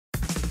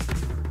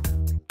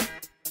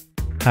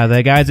Hi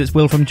there guys, it's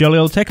Will from Jolly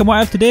Old Tech, and what I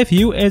have today for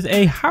you is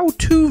a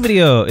how-to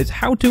video. It's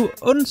how to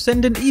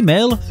unsend an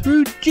email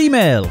through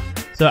Gmail.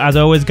 So as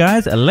always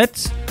guys,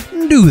 let's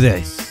do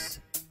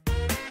this.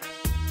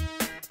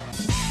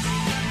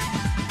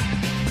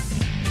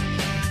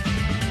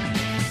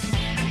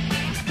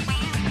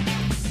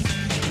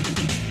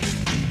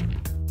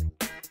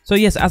 So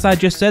yes, as I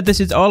just said, this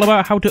is all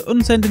about how to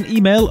unsend an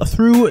email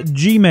through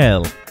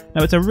Gmail.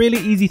 Now it's a really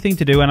easy thing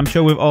to do, and I'm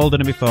sure we've all done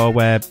it before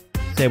where,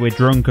 say we're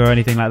drunk or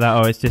anything like that,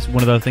 or it's just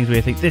one of those things where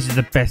you think, this is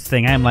the best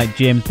thing, I am like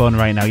James Bond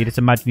right now. You just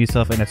imagine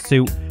yourself in a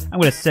suit, I'm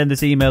going to send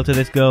this email to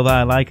this girl that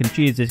I like and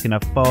she's just going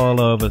to fall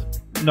over,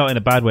 not in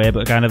a bad way,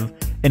 but kind of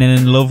in an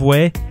in love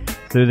way,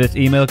 through this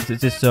email because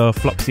it's just so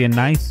flopsy and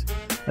nice.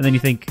 And then you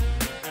think,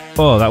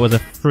 oh, that was a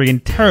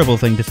friggin' terrible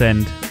thing to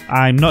send.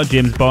 I'm not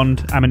James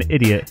Bond, I'm an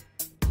idiot.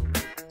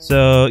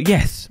 So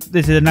yes,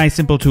 this is a nice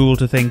simple tool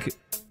to think,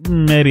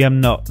 maybe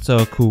I'm not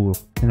so cool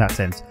in that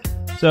sense.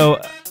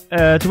 So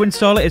to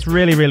install it, it's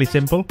really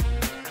simple.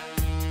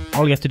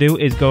 All you have to do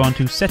is go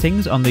onto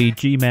settings on the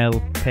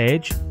Gmail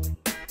page,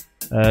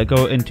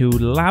 go into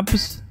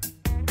labs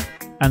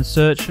and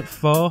search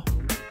for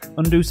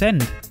undo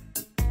send.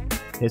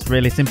 It's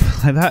really simple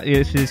like that.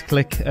 You just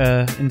click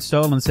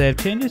install and save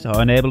changes,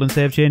 or enable and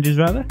save changes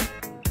rather,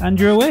 and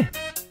you're away.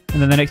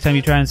 And then the next time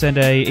you try and send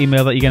an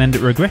email that you're going to end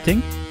up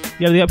regretting,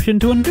 you have the option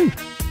to undo.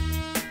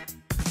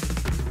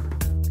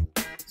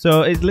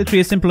 So it's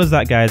literally as simple as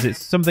that, guys.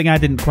 It's something I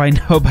didn't quite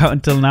know about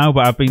until now,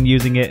 but I've been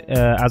using it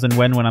as and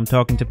when I'm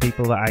talking to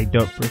people that I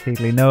don't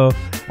particularly know,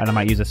 and I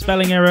might use a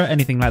spelling error,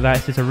 anything like that.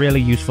 It's just a really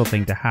useful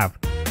thing to have.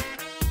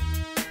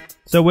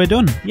 So we're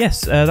done.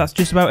 Yes, that's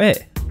just about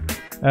it.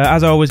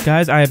 As always,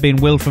 guys, I have been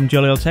Will from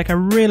Jolly Old Tech. I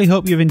really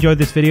hope you've enjoyed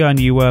this video and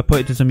you put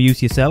it to some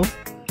use yourself.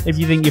 If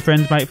you think your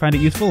friends might find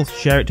it useful,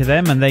 share it to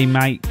them and they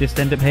might just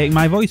end up hating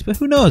my voice, but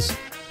who knows?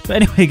 But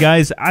anyway,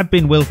 guys, I've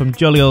been Will from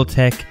Jolly Old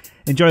Tech.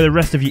 Enjoy the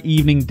rest of your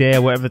evening, day,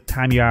 or whatever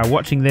time you are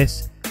watching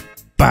this.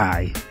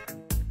 Bye.